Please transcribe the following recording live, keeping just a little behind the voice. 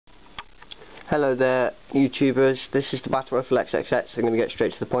Hello there, YouTubers. This is the Battle Rifle XXX. I'm going to get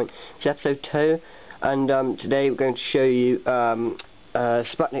straight to the point. It's episode 2, and today we're going to show you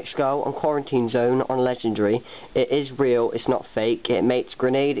Sputnik skull on Quarantine Zone on Legendary. It is real, it's not fake. It makes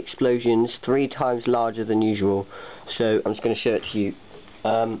grenade explosions 3 times larger than usual. So I'm just going to show it to you.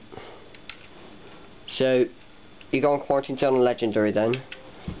 So you go on Quarantine Zone on Legendary then,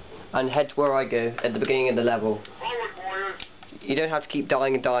 and head to where I go at the beginning of the level. You don't have to keep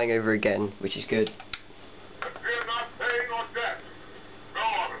dying and dying over again, which is good. If you're not paying or debt, no,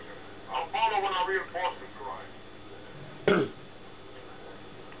 officer. I'll follow when our reinforcements arrive.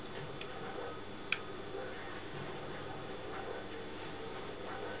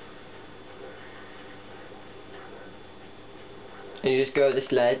 And you just go at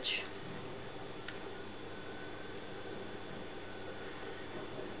this ledge.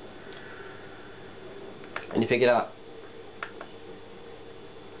 And you pick it up.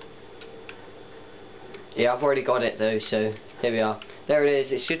 Yeah, I've already got it though, so here we are. There it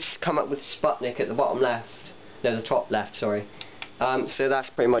is. It should come up with Sputnik at the bottom left. No, the top left, sorry. So that's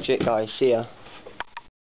pretty much it, guys. See ya.